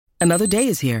Another day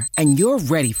is here, and you're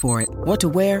ready for it. What to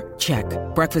wear? Check.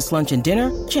 Breakfast, lunch, and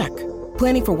dinner? Check.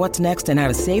 Planning for what's next and how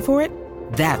to save for it?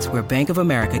 That's where Bank of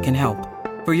America can help.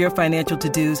 For your financial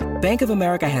to-dos, Bank of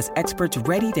America has experts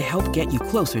ready to help get you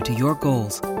closer to your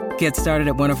goals. Get started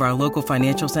at one of our local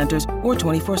financial centers or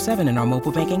 24/7 in our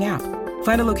mobile banking app.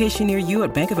 Find a location near you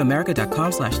at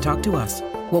bankofamerica.com/talktous.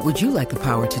 What would you like the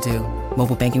power to do?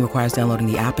 Mobile banking requires downloading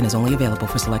the app and is only available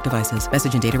for select devices.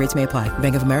 Message and data rates may apply.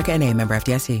 Bank of America N.A., member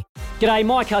FDIC. G'day,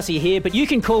 Mike Hussey here, but you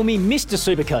can call me Mr.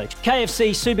 Supercoach. KFC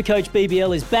Supercoach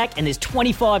BBL is back and there's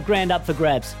 25 grand up for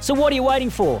grabs. So what are you waiting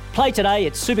for? Play today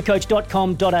at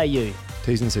supercoach.com.au.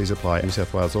 T's and C's apply. New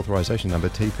South Wales authorisation number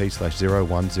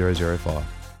TP/01005.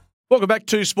 Welcome back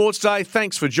to Sports Day.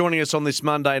 Thanks for joining us on this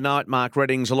Monday night. Mark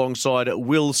Reddings alongside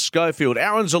Will Schofield.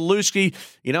 Aaron Zaluski,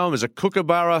 you know him as a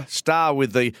Kookaburra star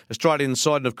with the Australian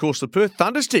side and, of course, the Perth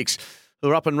Thundersticks, who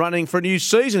are up and running for a new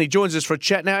season. He joins us for a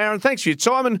chat now. Aaron, thanks for your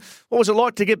time. And what was it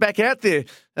like to get back out there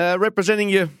representing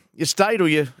your state or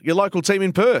your local team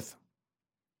in Perth?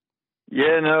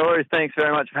 Yeah, no worries. Thanks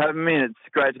very much for having me. And it's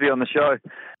great to be on the show.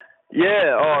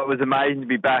 Yeah, it was amazing to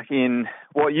be back in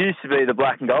what used to be the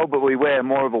black and gold, but we wear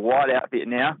more of a white outfit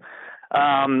now.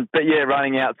 But yeah,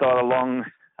 running outside along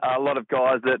a lot of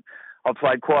guys that I've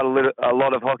played quite a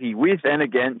lot of hockey with and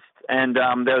against, and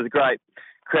there was a great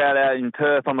crowd out in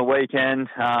Perth on the weekend.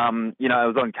 It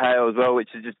was on KO as well,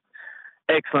 which is just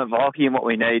excellent for hockey and what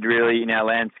we need really in our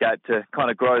landscape to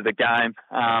kind of grow the game.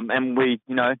 And we,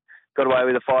 got away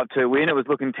with a 5-2 win. It was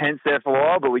looking tense there for a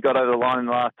while, but we got over the line in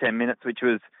the last 10 minutes, which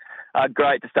was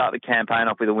great to start the campaign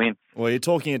off with a win. Well, you're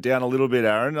talking it down a little bit,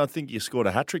 Aaron. I think you scored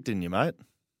a hat-trick, didn't you, mate?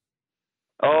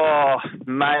 Oh,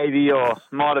 maybe, or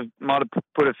might have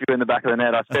put a few in the back of the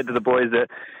net. I said to the boys that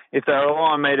if they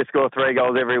rely on me to score 3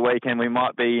 goals every weekend, we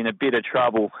might be in a bit of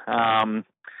trouble.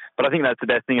 But I think that's the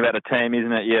best thing about a team,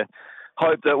 isn't it? You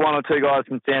hope that 1 or 2 guys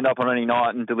can stand up on any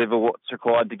night and deliver what's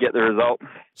required to get the result.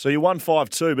 So you won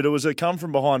 5-2, but it was a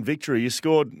come-from-behind victory. You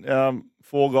scored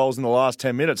 4 goals in the last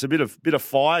 10 minutes. A bit of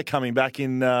fire coming back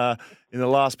in the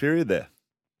last period there.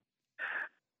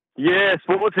 Yeah,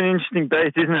 sport's an interesting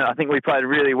beast, isn't it? I think we played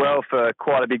really well for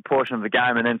quite a big portion of the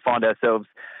game and then find ourselves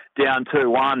down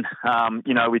 2-1,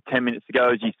 with 10 minutes to go,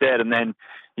 as you said, and then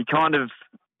you kind of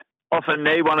often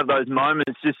need one of those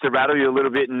moments just to rattle you a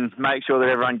little bit and make sure that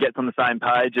everyone gets on the same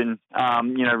page and,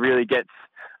 really gets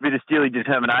a bit of steely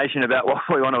determination about what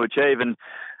we want to achieve. And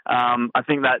I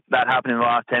think that happened in the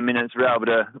last 10 minutes. We were able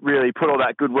to really put all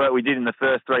that good work we did in the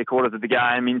first 3 quarters of the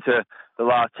game into the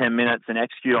last 10 minutes and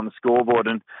execute on the scoreboard.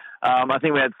 And I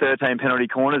think we had 13 penalty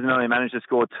corners and only managed to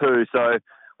score 2. So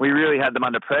we really had them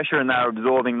under pressure and they were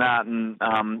absorbing that. And,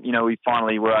 we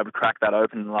finally were able to crack that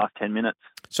open in the last 10 minutes.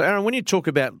 So, Aaron, when you talk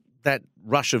about that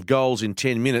rush of goals in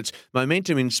 10 minutes,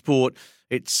 momentum in sport,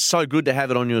 it's so good to have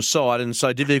it on your side and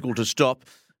so difficult to stop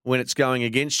when it's going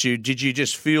against you. Did you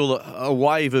just feel a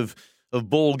wave of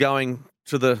ball going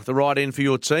to the right end for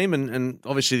your team? And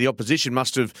obviously the opposition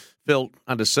must have felt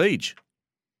under siege.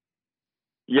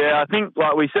 Yeah, I think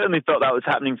we certainly felt that was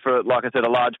happening for, like I said, a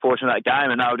large portion of that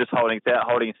game, and they were just holding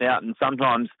us out. And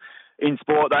sometimes in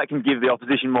sport that can give the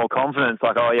opposition more confidence,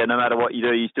 like, oh yeah, no matter what you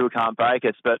do, you still can't break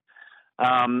us. But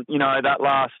that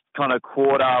last kind of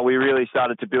quarter, we really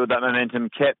started to build that momentum,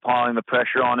 kept piling the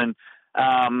pressure on, and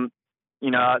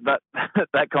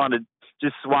that kind of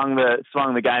just swung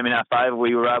the game in our favour.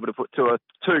 We were able to put 2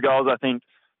 goals, I think,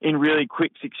 in really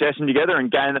quick succession together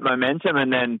and gain that momentum.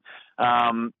 And then,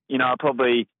 I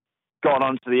probably got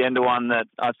on to the end of one that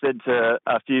I said to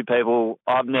a few people,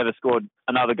 I've never scored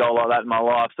another goal like that in my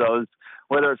life. So it was,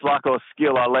 whether it's luck or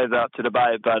skill, I leave that up to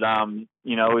debate. But, I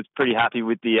was pretty happy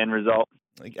with the end result.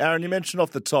 Aaron, you mentioned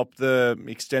off the top the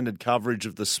extended coverage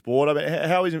of the sport. I mean,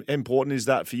 how important is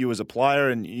that for you as a player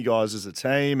and you guys as a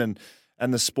team and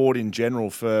the sport in general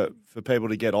for people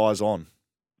to get eyes on?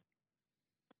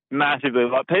 Massively.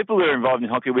 Like, people who are involved in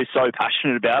hockey, we're so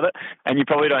passionate about it, and you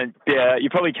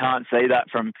probably can't see that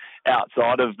from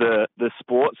outside of the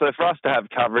sport. So for us to have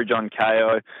coverage on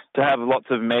KO, to have lots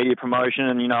of media promotion,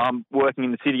 and I'm working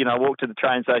in the city and I walk to the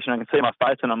train station, I can see my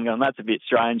face and I'm going, that's a bit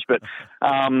strange, but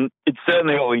it's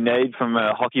certainly what we need from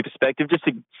a hockey perspective, just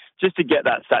to get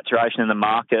that saturation in the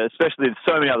market, especially with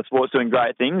so many other sports doing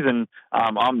great things. And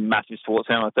I'm a massive sports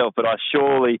fan myself, but I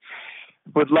surely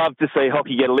would love to see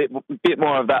hockey get a bit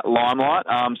more of that limelight.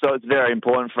 So it's very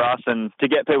important for us, and to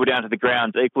get people down to the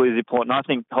grounds equally as important. I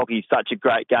think hockey is such a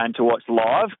great game to watch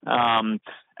live, and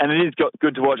it is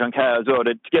good to watch on KO as well.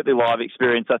 To get the live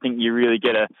experience, I think you really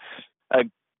get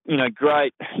a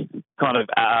great kind of,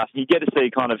 you get to see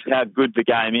kind of how good the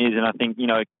game is. And I think,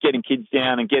 getting kids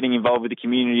down and getting involved with the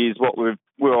community is what we've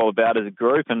we're all about as a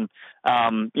group. And,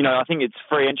 I think it's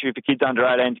free entry for kids under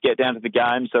 18 to get down to the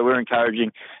game. So we're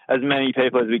encouraging as many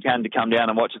people as we can to come down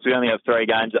and watch us. We only have 3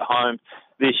 games at home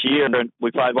this year. And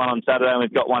we played one on Saturday and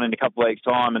we've got one in a couple of weeks'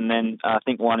 time, and then I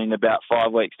think one in about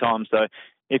 5 weeks' time. So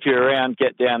if you're around,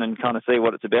 get down and kind of see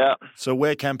what it's about. So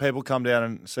where can people come down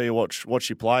and see you watch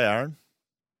you play, Aaron?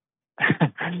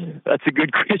 That's a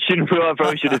good question, Will. I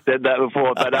probably should have said that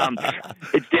before. But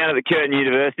it's down at the Curtin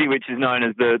University, which is known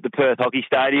as the Perth Hockey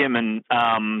Stadium. And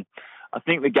I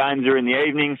think the games are in the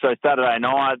evening, so Saturday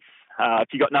nights. If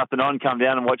you've got nothing on, come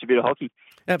down and watch a bit of hockey.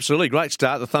 Absolutely. Great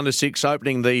start. The Thunder Six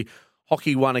opening the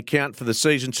Hockey One account for the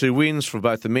season. 2 wins for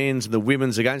both the men's and the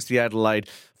women's against the Adelaide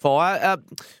Fire.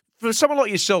 For someone like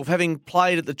yourself, having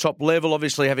played at the top level,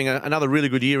 obviously having another really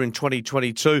good year in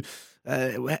 2022,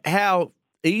 how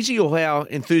easy or how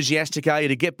enthusiastic are you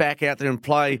to get back out there and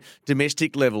play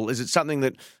domestic level? Is it something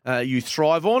that you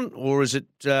thrive on, or is it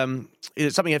something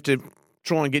you have to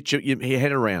try and get your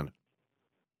head around?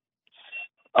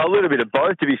 A little bit of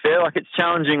both, to be fair. Like, it's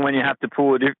challenging when you have to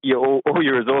pull all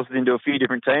your resources into a few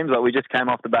different teams. Like, we just came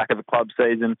off the back of a club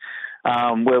season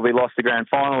where we lost the grand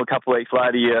final. A couple of weeks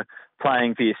later, you're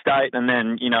playing for your state, and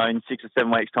then, in 6 or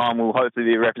 7 weeks' time, we'll hopefully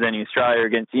be representing Australia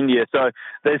against India. So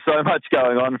there's so much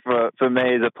going on for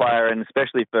me as a player, and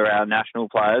especially for our national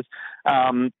players.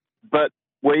 But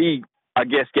we, I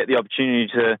guess, get the opportunity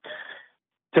to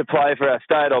play for our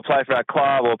state or play for our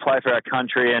club or play for our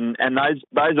country, and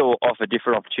those all offer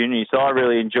different opportunities. So I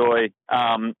really enjoy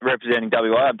representing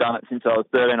WA. I've done it since I was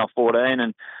 13 or 14,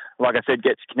 and like I said,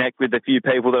 get to connect with a few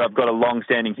people that I've got a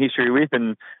long-standing history with,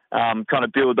 and kind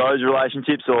of build those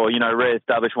relationships, or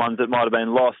re-establish ones that might have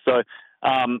been lost. So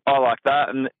I like that,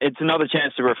 and it's another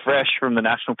chance to refresh from the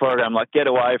national program, like get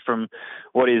away from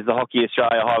what is the Hockey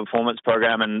Australia High Performance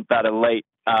Program and that elite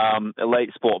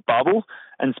sport bubble,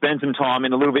 and spend some time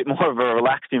in a little bit more of a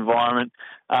relaxed environment,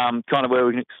 kind of where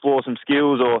we can explore some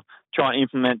skills or try and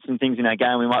implement some things in our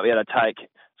game we might be able to take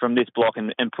from this block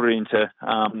and put it into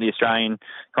the Australian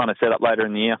kind of setup later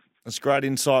in the year. That's great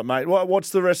insight, mate. What's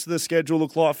the rest of the schedule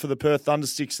look like for the Perth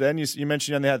Thundersticks then? You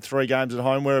mentioned you only had 3 games at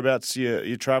home. Whereabouts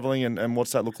you're travelling, and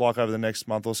what's that look like over the next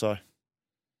month or so?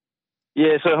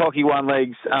 Yeah, so Hockey One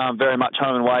League's very much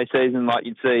home and away season, like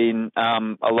you'd see in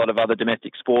a lot of other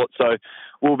domestic sports. So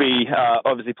we'll be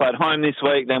obviously played home this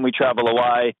week, then we travel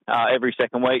away every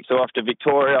second week. So off to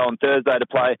Victoria on Thursday to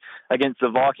play against the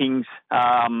Vikings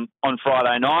on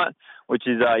Friday night, which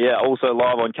is also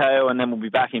live on KO, and then we'll be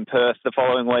back in Perth the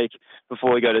following week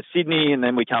before we go to Sydney, and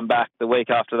then we come back the week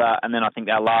after that, and then I think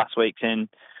our last week's in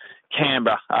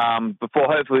Canberra before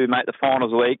hopefully we make the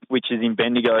finals week, which is in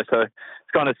Bendigo. So it's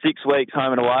kind of 6 weeks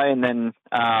home and away, and then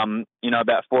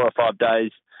about 4 or 5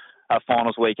 days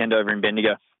finals weekend over in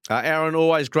Bendigo. Aaron,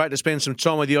 always great to spend some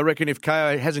time with you. I reckon if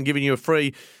KO hasn't given you a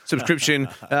free subscription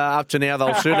up to now,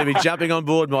 they'll certainly be jumping on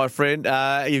board, my friend.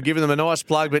 You've given them a nice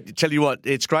plug, but tell you what,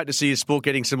 it's great to see your sport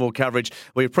getting some more coverage.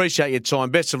 We appreciate your time.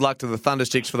 Best of luck to the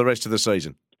Thundersticks for the rest of the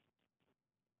season.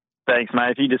 Thanks, mate.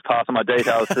 If you just pass on my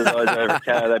details to those over at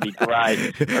KO, that'd be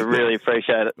great. I really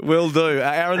appreciate it. Will do.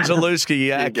 Aaron Zaluski,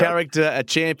 a character, a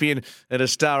champion, and a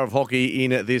star of hockey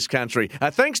in this country.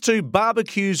 Thanks to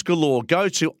Barbecues Galore. Go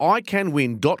to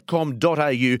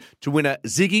iCanWin.com.au to win a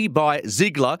Ziggy by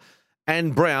Ziegler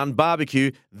and Brown barbecue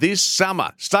this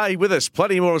summer. Stay with us.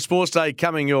 Plenty more of Sports Day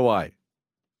coming your way.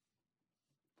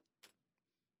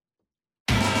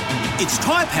 It's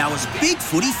Tyre Power's Big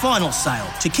Footy Final Sale.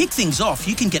 To kick things off,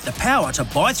 you can get the power to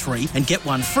buy 3 and get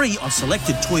 1 free on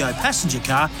selected Toyo passenger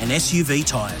car and SUV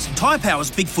tyres. Tyre Power's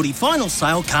Big Footy Final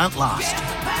Sale can't last.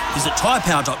 Visit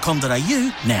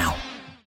tyrepower.com.au now.